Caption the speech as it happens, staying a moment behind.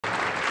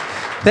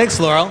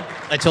Thanks, Laurel.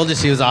 I told you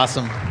she was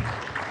awesome.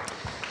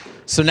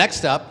 So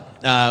next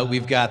up,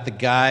 we've got the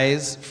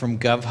guys from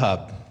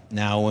GovHub.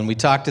 Now, when we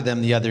talked to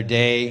them the other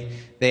day,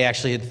 they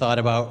actually had thought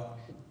about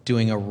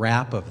doing a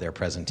wrap of their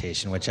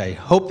presentation, which I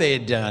hope they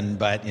had done,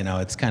 but you know,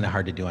 it's kind of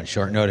hard to do on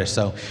short notice.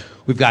 So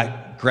we've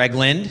got Greg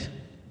Lind,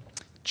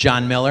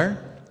 John Miller,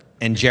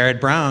 and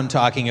Jarhid Brown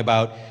talking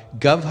about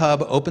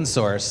GovHub open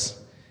source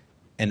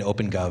and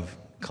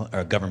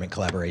OpenGov government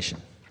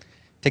collaboration.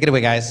 Take it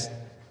away, guys.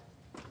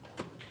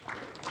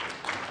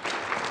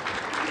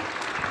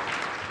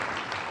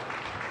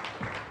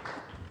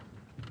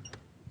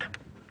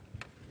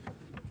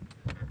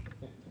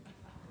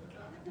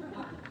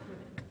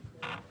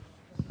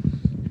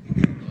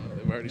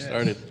 Already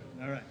started.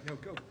 All right,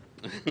 go.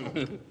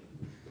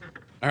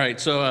 All right,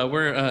 so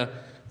we're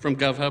from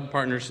GovHub,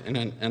 partners in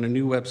a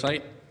new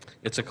website.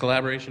 It's a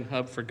collaboration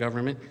hub for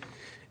government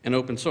and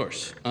open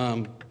source.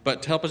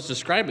 But to help us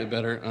describe it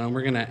better,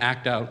 we're going to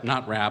act out,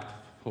 not rap,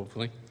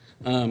 hopefully,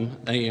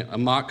 a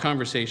mock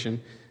conversation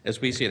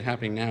as we see it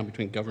happening now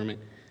between government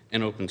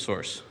and open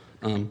source.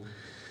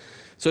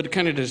 So to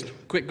kind of just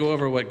quick go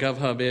over what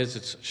GovHub is,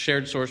 it's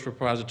shared source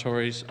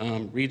repositories,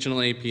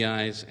 regional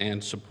APIs,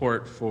 and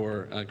support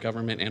for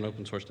government and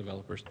open source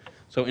developers.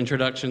 So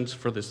introductions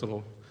for this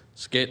little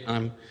skit.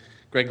 I'm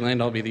Greg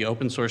Lind, I'll be the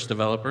open source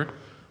developer.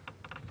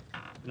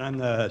 And I'm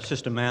the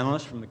system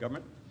analyst from the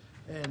government.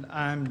 And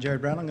I'm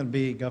Jarhid Brown. I'm going to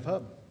be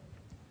GovHub.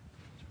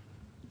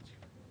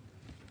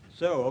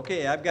 So,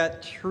 okay, I've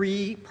got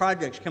 3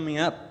 projects coming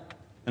up,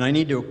 and I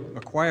need to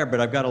acquire,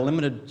 but I've got a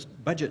limited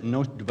budget and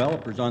no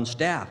developers on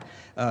staff.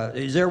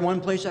 Is there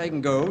one place I can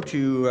go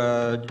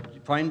to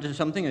find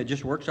something that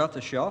just works off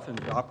the shelf and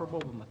is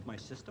operable with my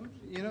systems?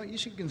 You know, you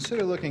should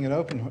consider looking at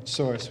open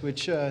source,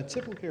 which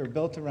typically are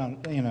built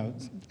around,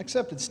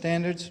 accepted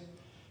standards.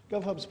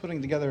 GovHub's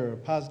putting together a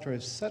repository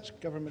of such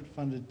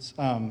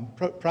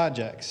government-funded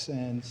projects,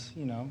 and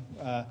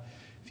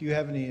if you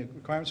have any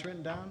requirements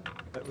written down.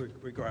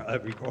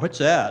 What's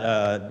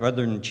that?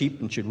 Rather than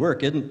cheap and should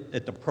work, isn't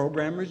it the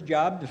programmer's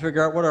job to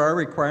figure out what our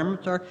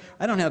requirements are?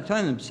 I don't have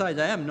time, and besides,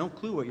 I have no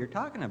clue what you're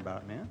talking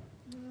about, man.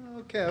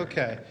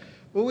 Okay.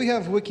 Well, we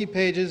have wiki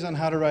pages on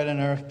how to write an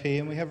RFP,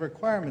 and we have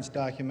requirements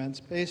documents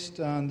based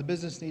on the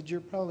business needs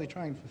you're probably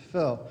trying to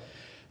fulfill.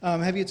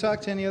 Have you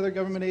talked to any other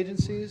government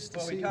agencies?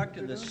 Well, we talked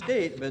to the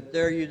state, but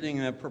they're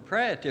using a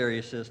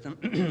proprietary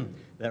system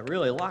that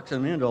really locks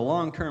them into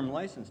long-term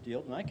license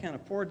deals, and I can't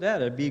afford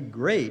that. It'd be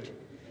great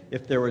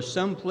if there was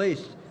some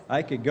place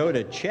I could go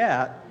to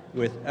chat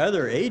with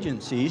other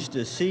agencies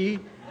to see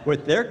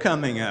what they're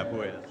coming up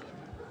with.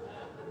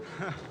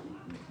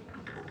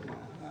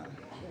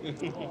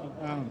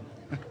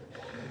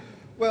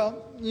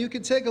 Well, you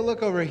could take a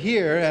look over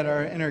here at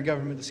our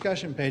intergovernment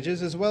discussion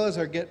pages, as well as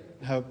our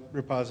GitHub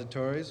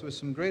repositories with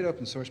some great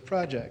open source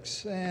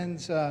projects, and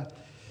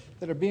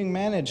that are being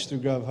managed through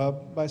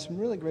GovHub by some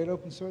really great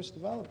open source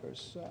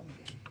developers.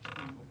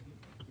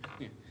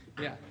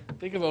 Yeah,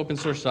 think of open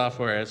source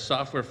software as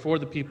software for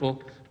the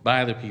people,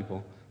 by the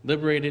people.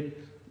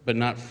 Liberated, but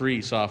not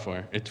free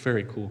software. It's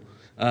very cool.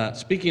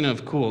 Speaking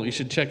of cool, you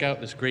should check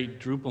out this great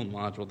Drupal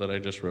module that I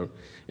just wrote.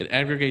 It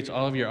aggregates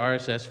all of your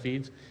RSS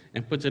feeds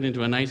and puts it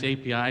into a nice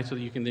API so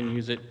that you can then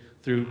use it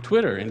through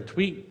Twitter and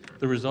tweet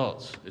the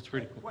results. It's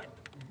pretty cool.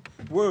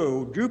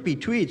 Whoa, droopy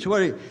tweets.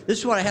 This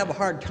is what I have a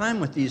hard time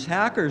with these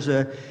hackers.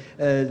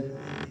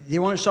 They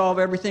want to solve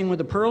everything with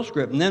a Perl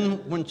script, and then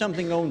when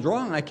something goes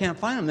wrong, I can't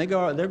find them.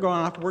 They're going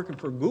off working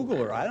for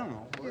Google, or I don't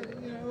know.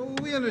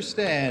 We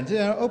understand.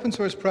 Open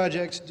source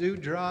projects do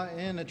draw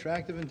in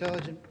attractive,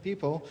 intelligent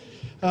people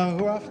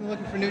who are often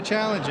looking for new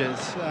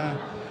challenges.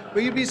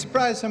 But you'd be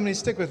surprised how many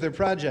stick with their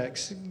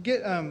projects.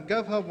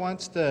 GovHub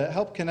wants to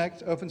help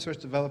connect open source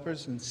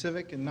developers and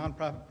civic and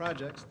nonprofit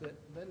projects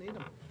that need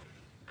them.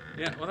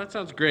 Yeah, well, that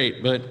sounds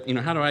great, but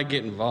how do I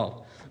get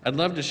involved? I'd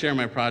love to share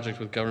my projects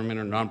with government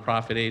or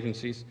nonprofit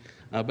agencies,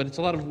 but it's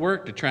a lot of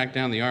work to track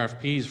down the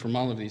RFPs from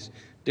all of these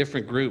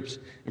different groups,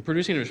 and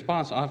producing a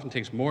response often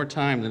takes more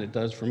time than it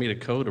does for me to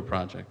code a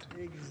project.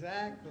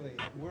 Exactly.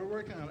 We're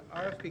working on an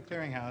RFP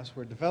clearinghouse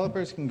where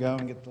developers can go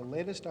and get the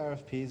latest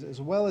RFPs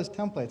as well as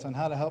templates on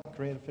how to help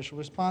create official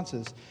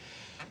responses.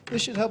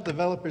 This should help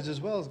developers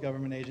as well as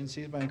government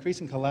agencies by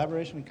increasing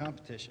collaboration and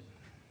competition.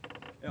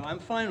 I'm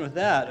fine with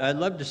that. I'd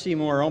love to see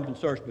more open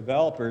source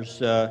developers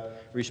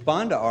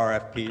respond to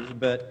RFPs,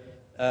 but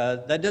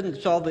that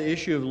doesn't solve the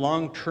issue of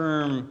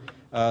long-term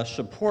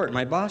support.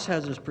 My boss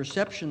has this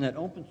perception that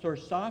open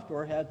source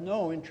software has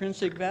no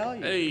intrinsic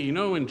value. Hey,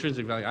 no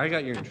intrinsic value. I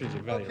got your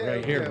intrinsic value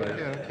here.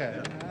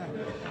 Okay.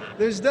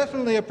 There's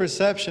definitely a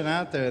perception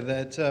out there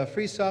that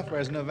free software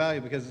has no value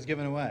because it's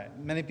given away.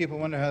 Many people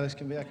wonder how this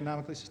can be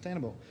economically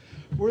sustainable.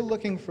 We're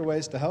looking for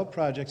ways to help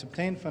projects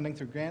obtain funding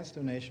through grants,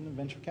 donation, and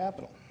venture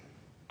capital.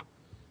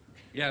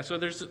 Yeah, so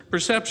there's a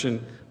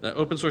perception that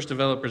open source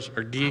developers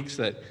are geeks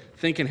that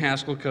think in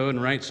Haskell code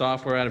and write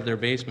software out of their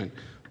basement.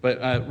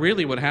 But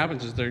really what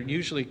happens is they're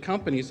usually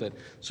companies that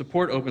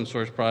support open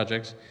source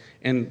projects,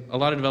 and a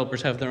lot of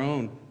developers have their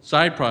own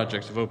side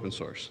projects of open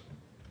source.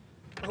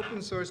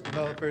 Open source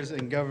developers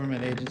and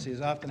government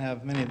agencies often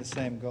have many of the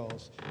same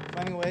goals.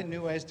 Finding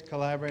new ways to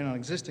collaborate on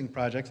existing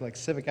projects like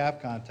civic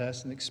app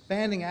contests and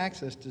expanding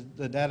access to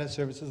the data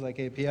services like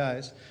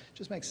APIs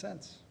just makes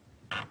sense.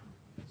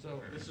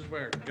 So this is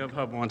where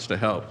GovHub wants to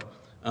help.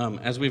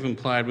 As we've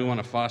implied, we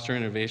want to foster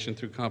innovation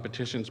through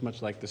competitions,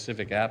 much like the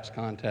Civic Apps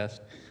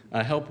Contest,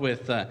 help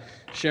with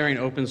sharing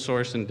open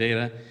source and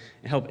data,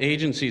 and help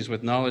agencies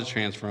with knowledge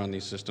transfer on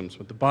these systems.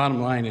 But the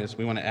bottom line is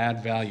we want to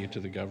add value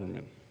to the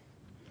government.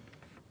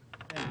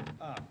 And,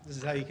 this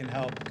is how you can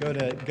help. Go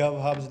to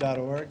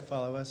govhubs.org,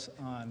 follow us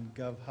on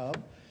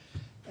GovHub,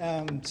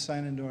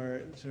 sign into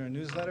our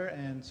newsletter,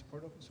 and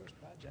support open source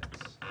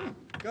projects.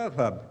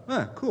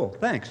 GovHub. Cool,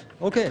 thanks.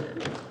 Okay.